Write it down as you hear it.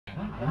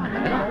大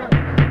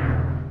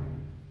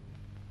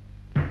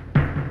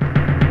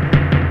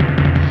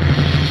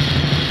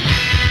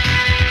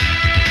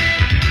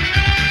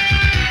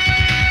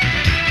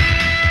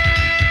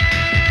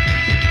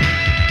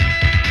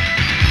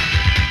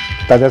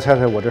家猜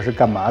猜我这是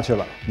干嘛去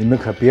了？你们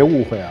可别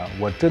误会啊，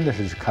我真的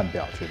是去看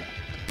表去的。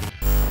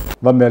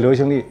腕表流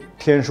行力，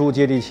天书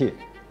接地气，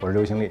我是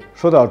流行力。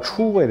说到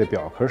出位的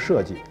表壳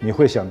设计，你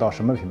会想到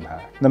什么品牌？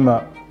那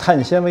么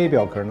碳纤维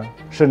表壳呢？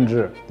甚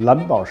至蓝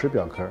宝石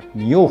表壳，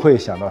你又会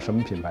想到什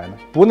么品牌呢？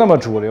不那么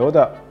主流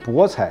的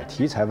博彩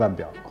题材腕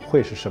表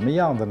会是什么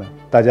样的呢？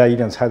大家一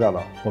定猜到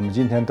了，我们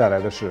今天带来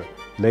的是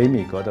雷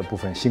米格的部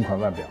分新款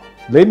腕表。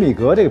雷米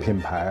格这个品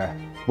牌，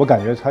我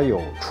感觉它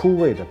有出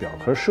位的表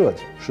壳设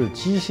计，是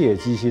机械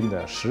机芯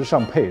的时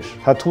尚配饰，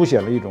它凸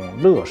显了一种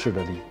乐视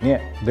的理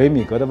念。雷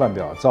米格的腕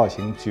表造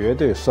型绝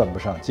对算不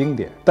上经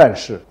典，但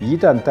是一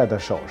旦戴在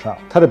手上，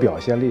它的表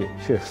现力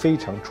却非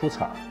常出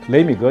彩。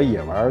雷米格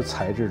也玩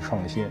材质创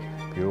新，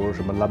比如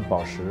什么蓝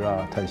宝石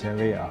啊、碳纤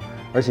维啊，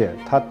而且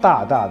它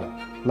大大的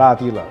拉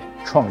低了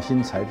创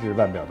新材质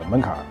腕表的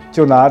门槛。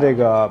就拿这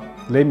个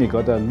雷米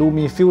格的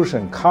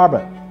LumiFusion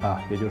Carbon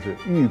啊，也就是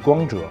遇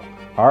光者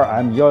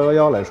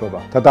RM111来说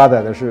吧，它搭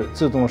载的是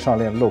自动上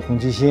链镂空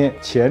机芯、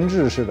前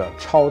置式的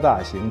超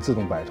大型自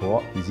动摆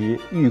陀，以及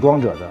遇光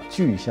者的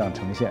具象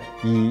呈现。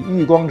以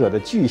遇光者的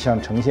具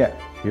象呈现，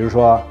比如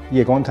说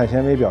夜光碳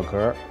纤维表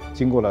壳，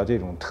经过了这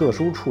种特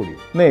殊处理，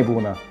内部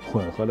呢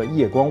混合了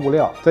夜光物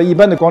料，在一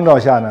般的光照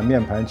下呢，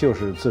面盘就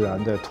是自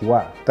然的图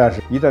案，但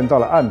是一旦到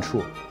了暗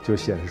处，就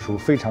显示出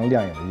非常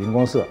亮眼的荧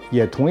光色，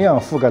也同样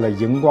覆盖了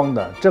荧光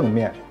的正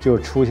面，就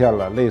出现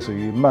了类似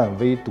于漫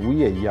威毒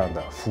液一样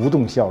的浮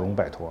动笑容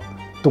摆陀，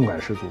动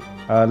感十足。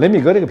雷米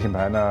格这个品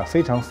牌呢，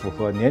非常符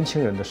合年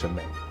轻人的审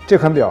美。这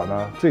款表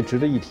呢，最值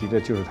得一提的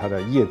就是它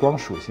的夜光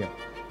属性，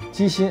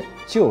机芯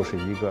就是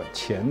一个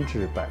前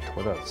置摆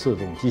陀的自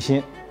动机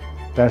芯，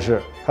但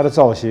是它的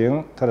造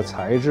型、它的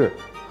材质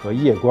和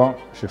夜光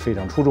是非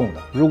常出众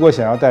的。如果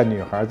想要带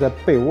女孩在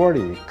被窝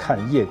里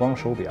看夜光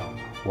手表，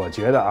我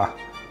觉得啊，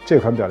这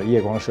款表的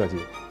夜光设计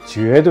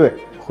绝对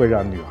会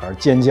让女孩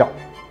尖叫。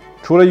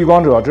除了遇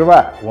光者之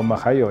外，我们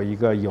还有一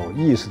个有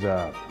意思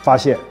的发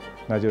现，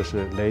那就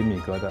是雷米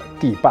格的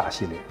帝霸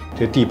系列。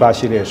这帝霸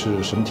系列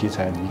是什么题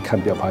材？你一看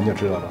表盘就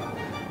知道了。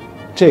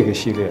这个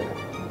系列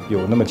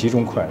有那么几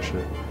种款式，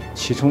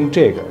其中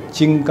这个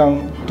金刚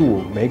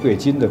镀玫瑰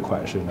金的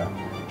款式呢，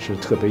是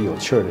特别有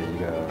趣的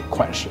一个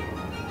款式，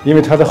因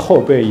为它的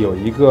后背有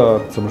一个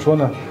怎么说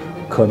呢？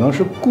可能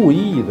是故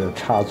意的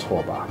差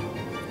错吧。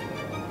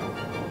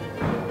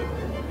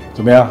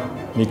怎么样？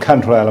你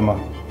看出来了吗？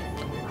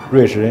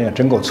瑞士人也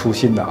真够粗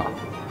心的啊！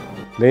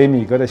雷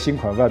米格的新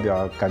款腕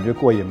表感觉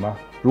过瘾吗？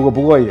如果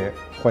不过瘾，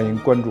欢迎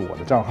关注我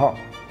的账号。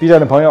B 站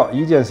的朋友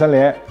一键三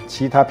连，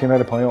其他平台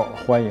的朋友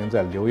欢迎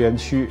在留言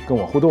区跟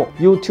我互动。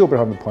YouTube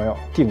上的朋友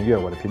订阅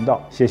我的频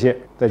道，谢谢，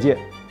再见。